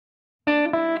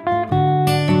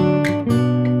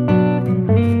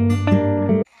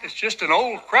just an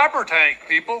old crapper tank,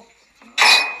 people.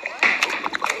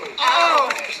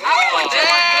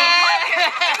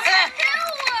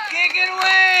 Chicken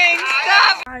wings!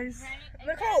 Stop! Guys,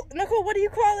 Nicole, what do you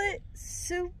call it?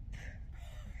 Soup?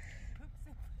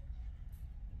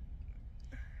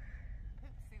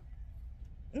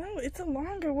 No, it's a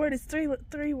longer word. It's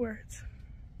three words.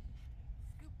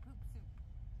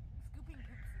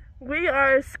 We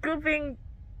are scooping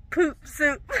poop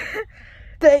soup.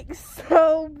 Thanks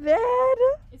so bad.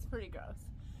 It's pretty gross.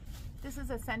 This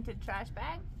is a scented trash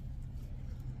bag.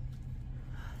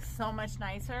 So much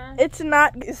nicer. It's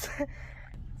not.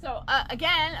 So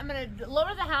again, I'm gonna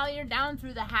lower the halyard down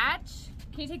through the hatch.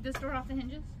 Can you take this door off the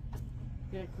hinges?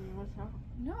 Yeah, can you watch out?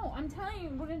 No, I'm telling you,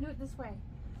 we're gonna do it this way.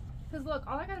 Cause look,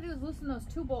 all I gotta do is loosen those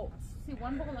two bolts. See,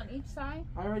 one bolt on each side.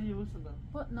 I already loosened them.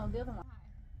 What? No, the other one.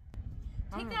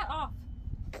 Take that off.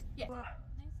 Yeah. Nice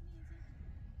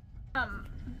and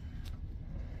easy.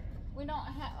 We don't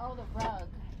have the rug.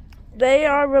 They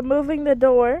are removing the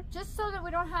door. Just so that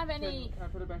we don't have any. Can I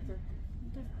put it back there?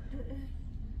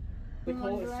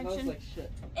 Nicole, it smells like shit.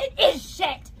 It is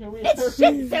shit. It's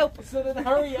shit soup. So then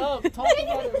hurry up. Talk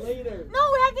about it later. No,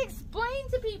 we have to explain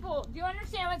to people. Do you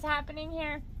understand what's happening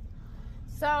here?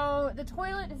 So the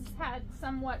toilet has had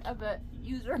somewhat of a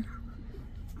user.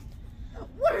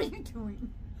 What are you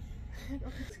doing?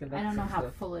 I don't know how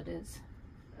full it is.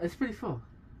 It's pretty full.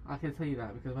 I can tell you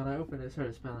that because when I opened it, it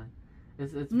started smelling.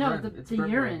 It's no, burnt. the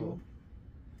urine.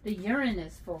 The urine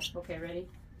is full. Okay, ready?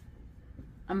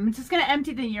 I'm just gonna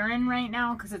empty the urine right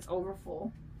now because it's over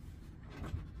full.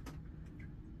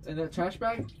 In that trash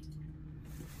bag?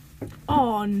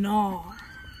 Oh no.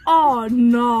 Oh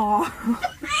no.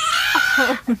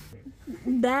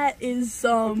 That is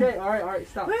Okay, alright,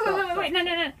 stop. Wait, stop.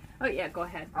 no. Oh yeah, go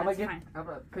ahead. I'm That's gonna fine. I'm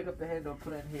gonna pick up the handle,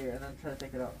 put it in here, and then try to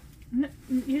take it out. No,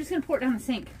 you're just gonna pour it down the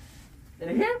sink.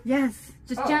 In here? Yes,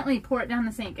 just gently pour it down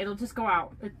the sink. It'll just go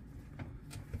out.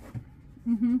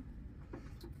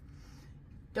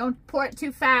 Don't pour it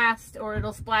too fast, or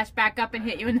it'll splash back up and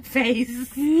hit you in the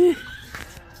face.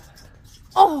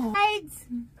 Oh!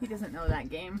 He doesn't know that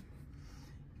game.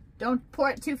 Don't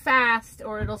pour it too fast,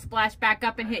 or it'll splash back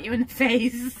up and hit you in the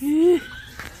face.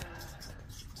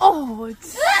 Oh,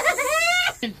 it's...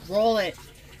 Roll it.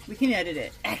 We can edit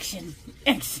it. Action.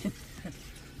 Action.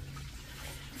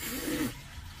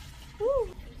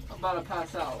 I'm about to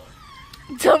pass out.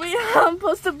 Tell me how I'm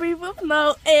supposed to breathe with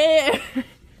no air.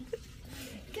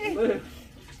 Okay.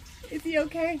 Is he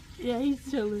okay? Yeah, he's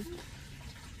chilling.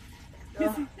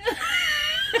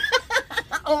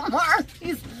 Omar,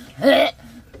 he's...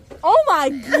 Oh my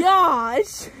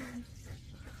gosh!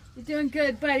 You're doing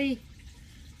good, buddy.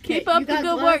 Keep Okay, up the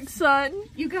good work, son.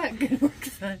 You got good work,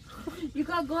 son. You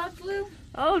got gloves, Lou?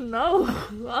 Oh no.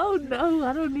 Oh no,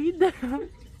 I don't need that.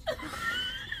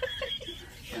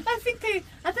 I think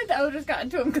the odors got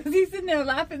into him because he's in there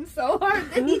laughing so hard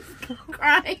that he's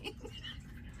crying.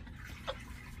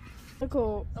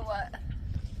 Nicole. What?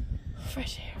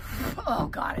 Fresh air. Oh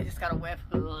god, I just got a whiff.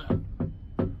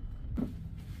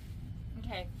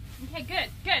 Okay. Okay,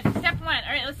 good. Step one.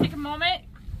 Alright, let's take a moment.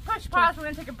 Push pause, we're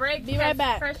gonna take a break. Be right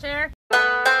back. Fresh air.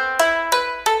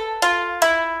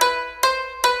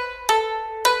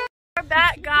 We're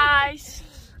back, guys.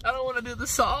 I don't want to do the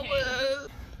solid.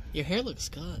 Your hair looks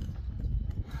good.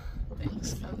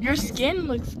 Your skin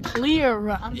looks clear.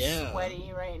 I'm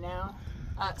sweaty right now.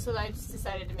 So I just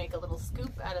decided to make a little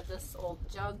scoop out of this old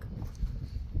jug.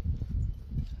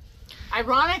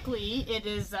 Ironically, it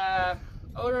is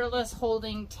odorless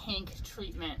holding tank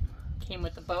treatment. Came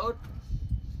with the boat.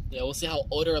 Yeah, we'll see how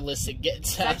odorless it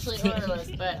gets. It's actually odorless,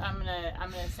 but I'm gonna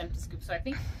attempt to scoop. So I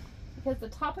think because the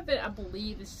top of it, I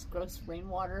believe, is just gross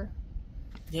rainwater.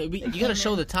 Yeah, you gotta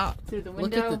show the top. Through the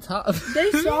window. Look at the top.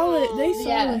 They saw it. They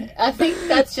saw it. I think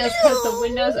that's just because the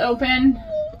window's open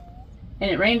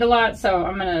and it rained a lot. So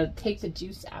I'm gonna take the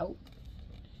juice out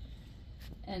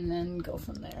and then go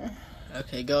from there.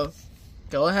 Okay, go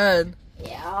ahead.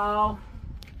 Ew.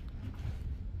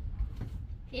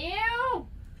 Ew.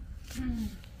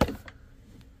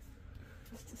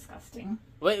 It's disgusting.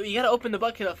 Wait, you gotta open the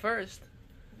bucket up first.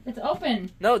 It's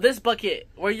open. No, this bucket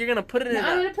where you're gonna put it in.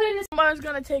 I'm gonna put it in this. Omar's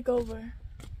gonna take over.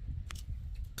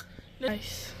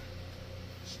 Nice.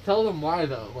 Tell them why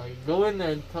though. Like, go in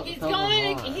there and tell them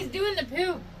why. He's doing the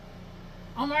poop.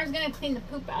 Omar's gonna clean the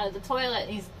poop out of the toilet.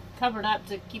 He's covered up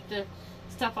to keep the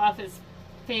stuff off his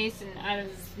face and out of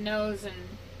his nose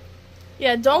and.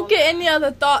 Yeah, don't get any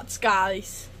other thoughts,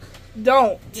 guys.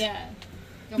 Don't. Yeah.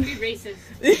 Don't be racist.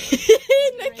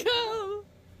 Nicole.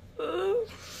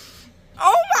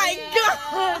 Oh my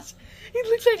gosh! He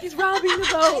looks like he's robbing the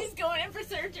boat. He's going in for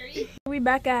surgery. We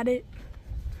back at it.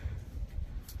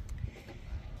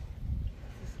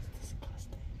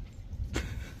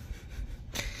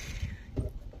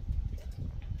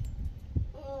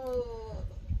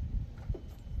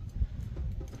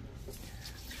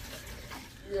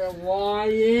 You're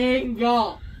lying.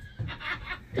 Go.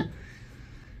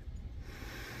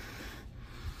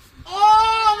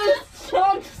 Oh, there's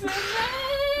chunks in there.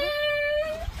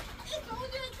 I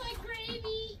told you it's like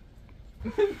gravy.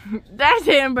 That's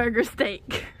hamburger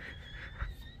steak.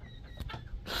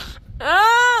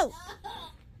 Oh!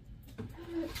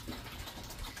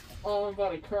 Oh, I'm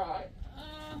about to cry.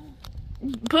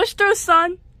 Push through,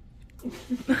 son.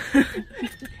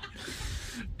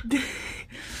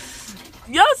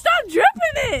 Yo, stop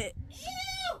dripping it.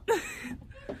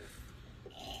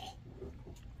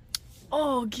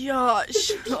 Oh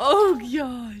gosh. Oh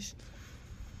gosh.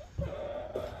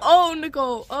 Oh,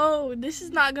 Nicole. Oh, this is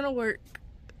not gonna work.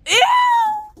 Ew!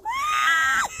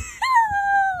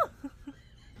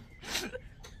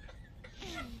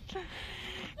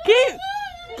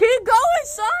 Keep going,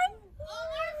 son.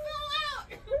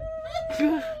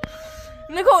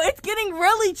 Nicole, it's getting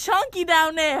really chunky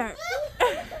down there.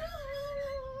 Don't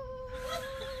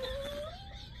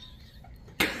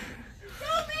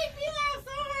make me laugh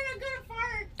so hard, I'm gonna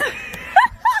fart.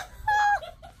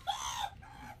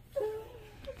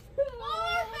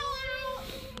 Omar fell out.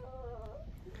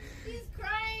 He's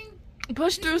crying.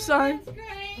 Push through, son. He's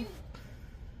crying.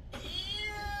 Ew.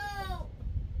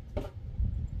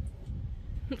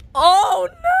 Oh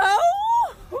no!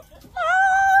 Oh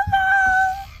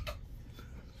no!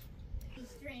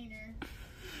 Strainer.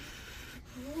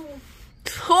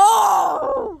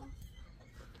 Oh!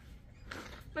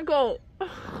 Nicole.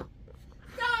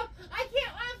 Stop! I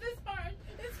can't laugh this hard.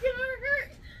 It's gonna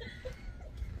hurt.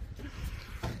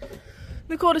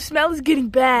 Nicole, the smell is getting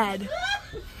bad.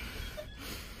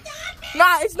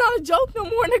 Nah, it's not a joke no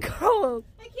more, Nicole.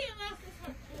 I can't laugh this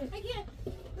hard. I can't.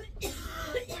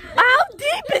 How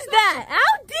deep is that?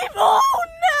 How deep? Oh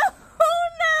no!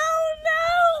 No!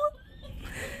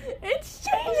 It's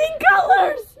changing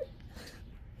colors.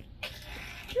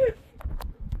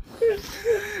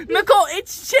 Nicole,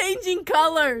 it's changing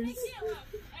colors.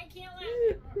 I can't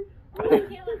laugh.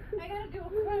 I gotta do a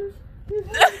crunch.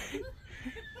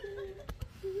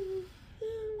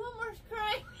 Omar's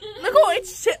crying. Nicole,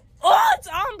 it's it's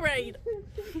ombre.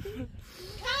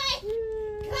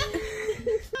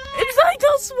 It's like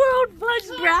those swirled fudge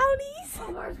brownies.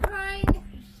 Omar's crying.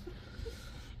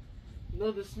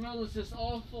 No, the smell is just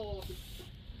awful.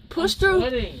 Push I'm through.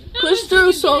 sweating. Push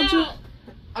through, soldier.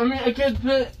 I mean, a good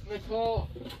bit, Nicole.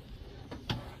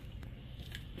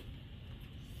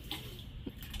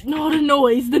 No, the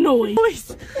noise.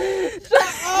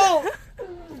 Shut up!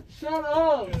 Shut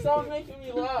up! Stop making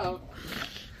me laugh.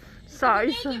 Sorry,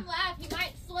 Make son. him laugh. He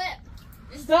might slip.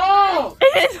 Stop!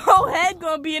 His whole head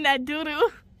gonna be in that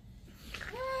doo-doo.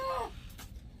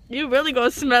 You really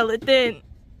gonna smell it then.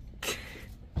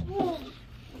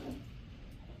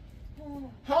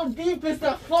 How deep is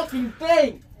that fucking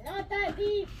thing? Not that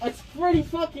deep. It's pretty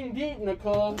fucking deep,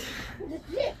 Nicole. The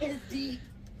shit is deep.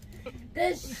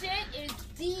 The shit is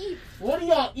deep. What do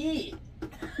y'all eat?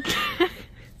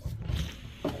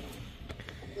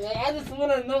 Like, I just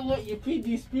want to know what you feed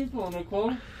these people,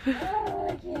 Nicole. Oh,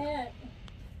 I can't.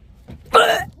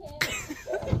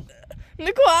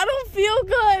 Nicole, I don't feel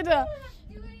good.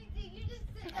 Do anything. You just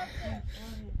sit up there.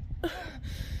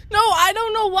 No, I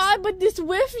don't know why, but this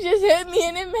whiff just hit me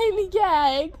and it made me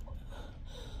gag.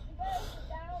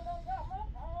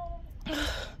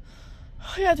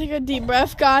 I gotta take a deep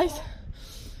breath, guys.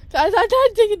 Guys, I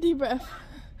gotta take a deep breath.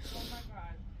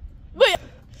 Wait.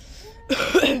 I'm just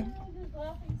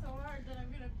laughing so hard that I'm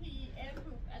gonna pee and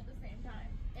poop at the same time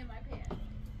in my pants.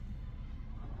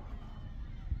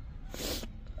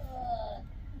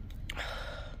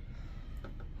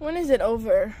 When is it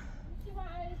over? See why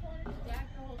I just wanted to jack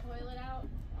the whole toilet out?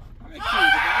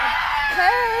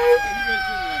 Hey.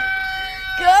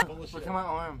 Good. Look at my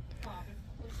arm.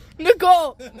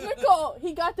 Nicole,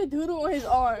 he got the doodle on his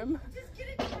arm. Just get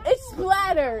it down. It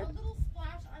splattered. A little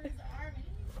splash on his arm and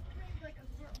he's like a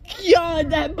God,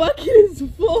 that bucket is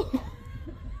full.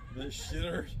 The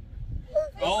shitter.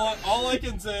 All I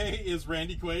can say is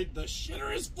Randy Quaid, the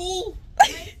shitter is full.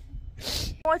 I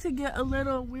want to get a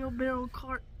little wheelbarrow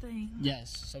cart thing.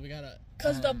 Yes, so we gotta.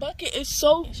 Cause the bucket is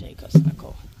so.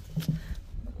 Nicole.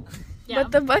 Yeah.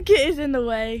 But the bucket is in the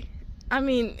way. I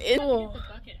mean, it's full.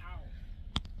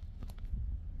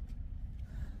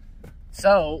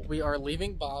 So we are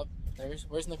leaving Bob.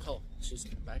 Where's Nicole? She's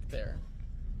back there.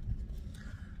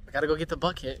 We gotta go get the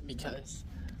bucket because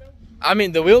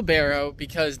the wheelbarrow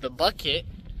because the bucket.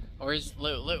 Where's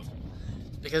Lou?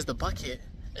 Because the bucket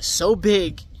is so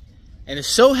big and it's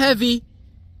so heavy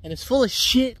and it's full of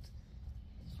shit.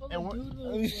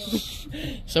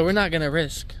 So we're not gonna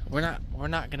risk. We're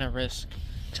not gonna risk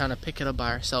trying to pick it up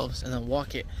by ourselves and then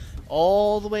walk it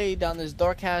all the way down this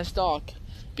dark ass dock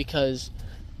because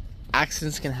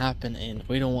accidents can happen and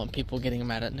we don't want people getting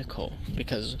mad at Nicole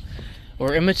because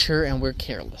we're immature and we're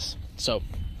careless. So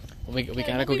we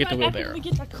gotta go get the wheelbarrow. We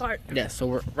get the cart. Yeah,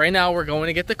 so right now we're going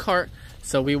to get the cart,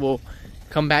 so we will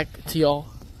come back to y'all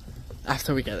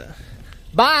after we get it.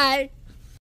 Bye!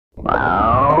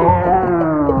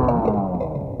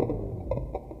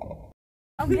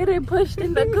 I'm getting pushed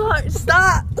in the cart.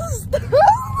 Stop!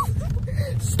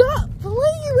 Stop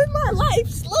playing with my life.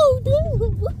 Slow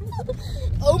down.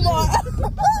 Omar.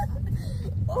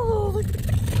 Oh.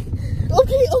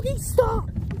 Okay, stop.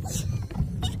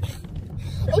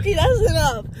 Okay, that's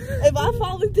enough. If I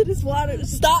fall into this water,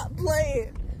 stop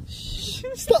playing.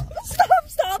 Stop.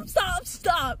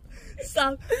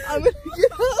 I'm gonna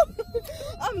get up.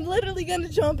 I'm literally gonna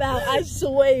jump out, I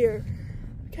swear.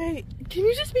 Okay, can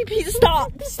you just be peace?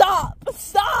 Stop.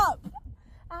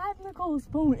 I have Nicole's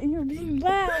phone and you're being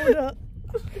loud.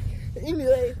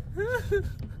 Anyway.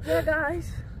 Yeah,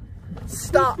 guys.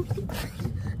 Stop.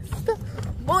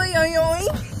 Boy,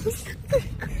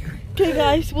 okay,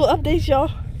 guys, we'll update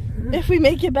y'all if we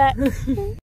make it back.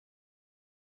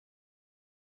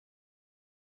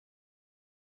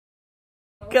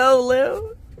 Go,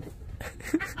 Lou.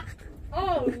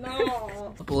 Oh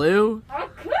no. Blue?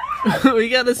 Okay. We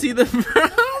gotta see the brown You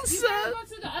gotta side. go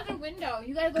through the other window.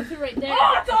 You gotta go through right there.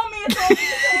 Oh, it's on me.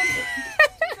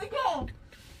 Go.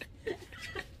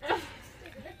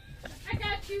 I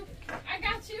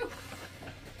got you.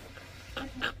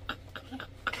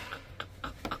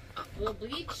 A little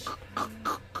bleach.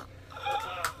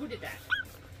 Who did that?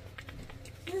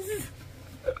 This is...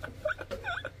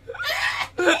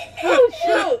 Oh,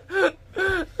 shoot.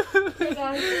 Hey,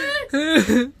 guys.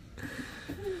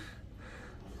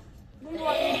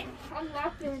 I'm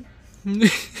locked in.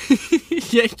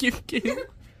 Yeah, keep. I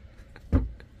feel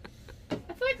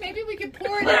like maybe we could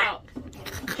pour it out.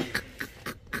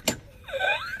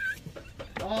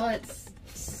 Oh, it's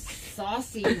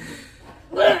saucy.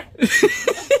 That's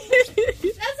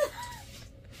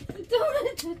don't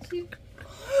want to touch you.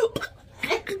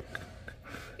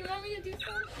 You want me to do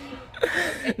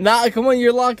something? Nah, come on,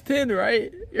 you're locked in,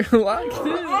 right? You're locked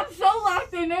in. I'm so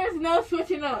locked in, there's no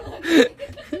switching up.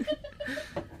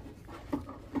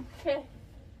 Okay.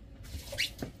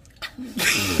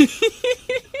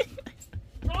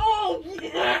 Oh,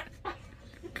 yeah.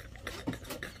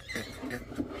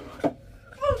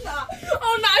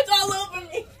 Oh no, it's all over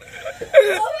me.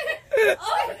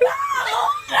 Oh no.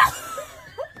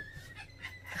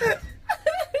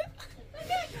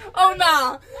 Oh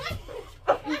no.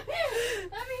 Let me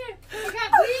hear.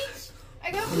 I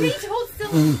got bleach. Hold still.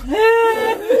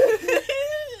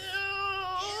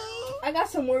 I got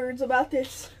some words about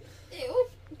this. Ew.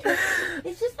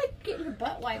 It's just like getting your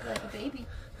butt wiped like a baby.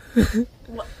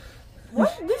 What?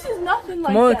 This is nothing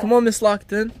like that. Come on, Miss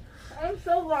Locked In. I'm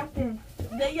so locked in.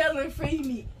 They yelling free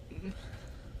me.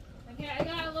 Okay, I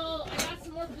got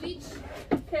some more bleach.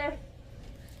 Okay.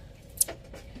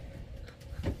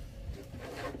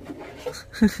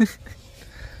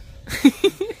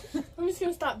 I'm just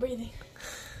gonna stop breathing.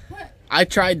 I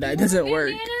tried that. It doesn't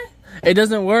work. Banana? It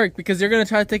doesn't work because you're gonna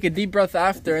try to take a deep breath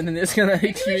after, and then it's gonna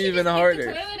hit you Maybe we should even just harder.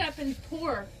 Get the toilet up and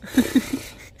pour.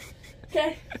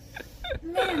 Okay.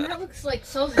 Man, that looks like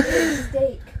so good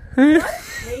steak.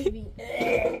 Maybe.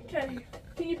 Okay.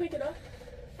 Can you pick it up?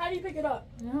 How do you pick it up?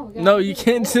 No, you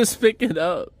can't just pick it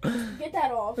up. Get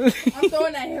that off. I'm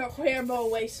throwing that hair bow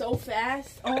away so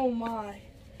fast. Oh my.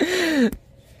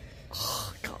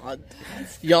 Oh God,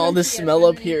 y'all, the smell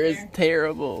up here is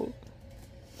terrible.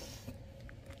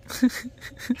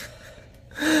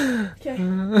 Okay.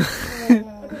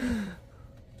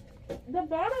 The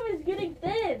bottom is getting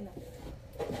thin.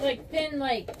 Like thin,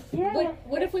 like. Yeah.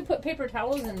 What if we put paper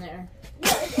towels in there?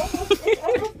 Yeah, it's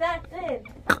almost that thin.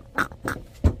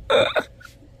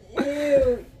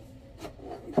 Ew.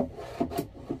 Do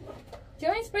you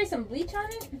want me to spray some bleach on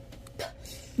it?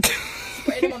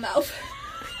 Spray it in my mouth.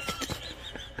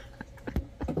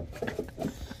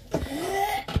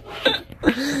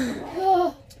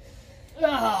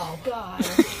 Oh God.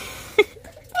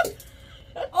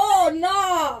 Oh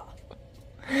no!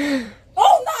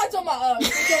 Oh no! It's on my eyes.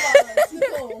 It's on my eyes.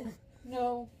 Nicole.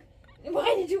 No.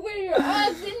 Why did you wear your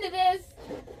eyes into this?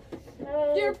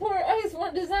 Your poor eyes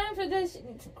weren't designed for this. You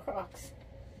need some Crocs.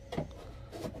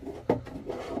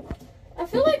 I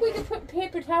feel like we could put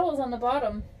paper towels on the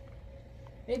bottom.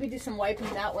 Maybe do some wiping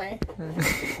that way.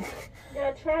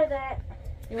 Yeah, try that.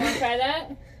 You want to try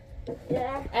that?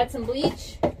 Yeah. Add some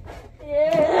bleach.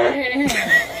 Yeah.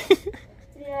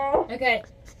 Yeah. Okay.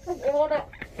 Okay, hold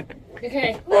up.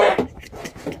 Okay.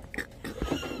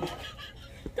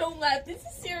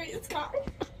 It's gone.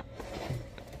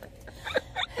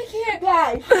 I can't.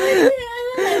 Guys.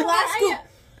 Last scoop.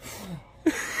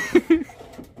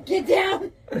 Get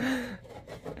down.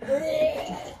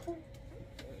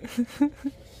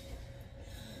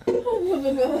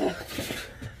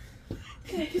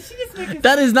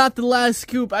 That is not the last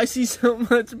scoop. I see so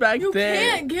much back You there.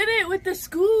 can't get it with the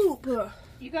scoop.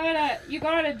 You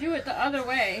gotta do it the other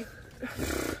way.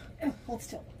 Hold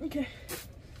still. Okay.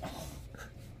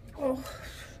 Oh.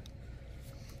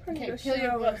 Okay, peel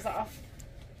your gloves off.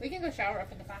 We can go shower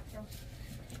up in the bathroom.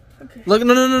 Okay. Look,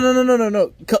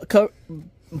 no.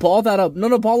 Ball that up.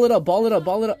 No, ball it up. Ball it up.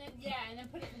 Ball it up. And then, and then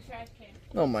put it in the trash can.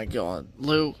 Oh my God,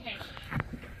 Lou. Okay.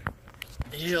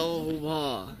 Ew.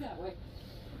 That way.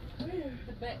 The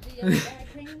yellow bag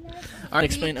thing in there. All right,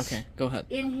 explain. Okay, go ahead.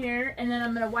 In here, and then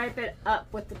I'm gonna wipe it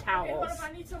up with the towels. Hey, hold up,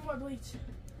 I need some more bleach.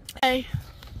 Hey,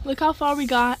 look how far we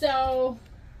got. So,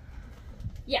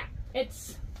 yeah,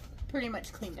 it's pretty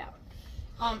much cleaned out.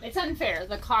 It's unfair.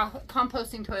 The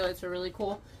composting toilets are really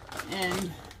cool,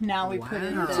 and now we put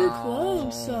in You're the too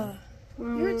close.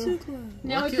 You're too close.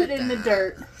 now Look we put at in the that.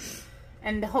 dirt,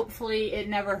 and hopefully it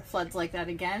never floods like that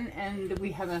again, and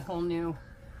we have a whole new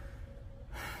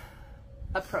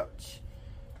approach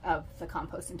of the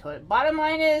composting toilet. Bottom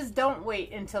line is, don't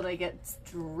wait until they get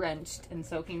drenched and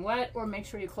soaking wet, or make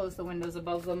sure you close the windows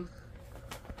above them.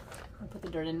 I'll put the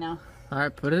dirt in now. All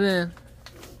right, put it in.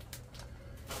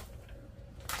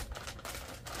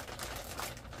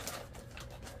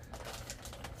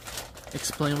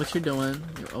 Explain what you're doing.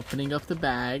 You're opening up the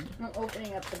bag. I'm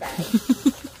opening up the bag.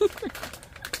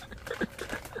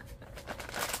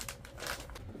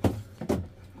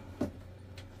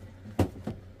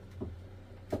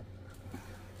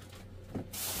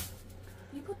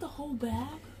 You put the whole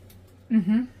bag?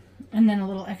 Mm-hmm. And then a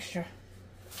little extra.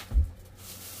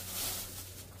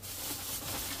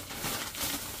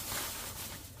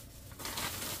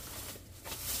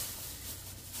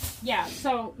 Yeah,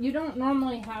 so you don't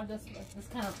normally have this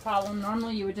kind of problem.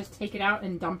 Normally you would just take it out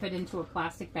and dump it into a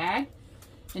plastic bag,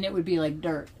 and it would be like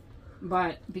dirt.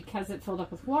 But because it filled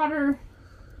up with water,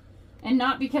 and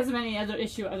not because of any other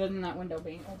issue other than that window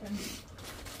being open.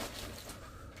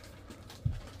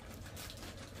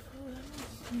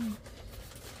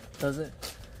 Does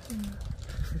it?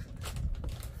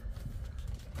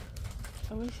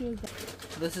 I wish it was.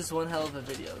 This is one hell of a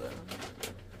video, though.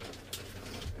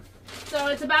 So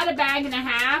it's about a bag and a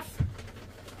half.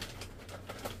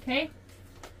 Okay.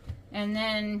 And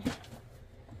then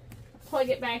plug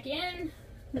it back in.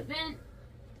 The vent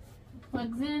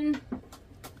plugs in.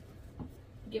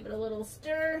 Give it a little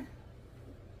stir.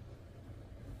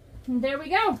 And there we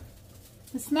go.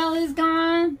 The smell is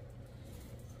gone.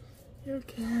 You're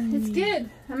killing It's me. good.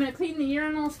 I'm gonna clean the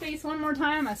urinal space one more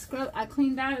time. I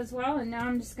cleaned that as well, and now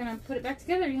I'm just gonna put it back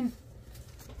together again.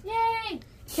 Yay!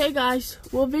 Okay, guys,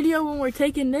 we'll video when we're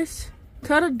taking this to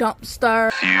the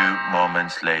dumpster. Few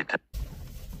moments later.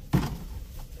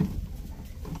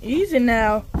 Easy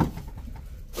now.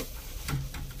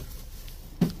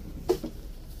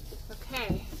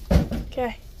 Okay.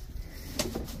 Okay.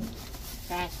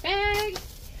 Trash bag.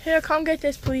 Here, come get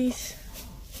this, please.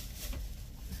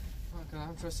 Oh, God,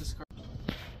 I'm supposed to scroll.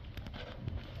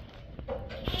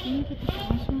 Can you put the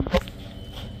trash on?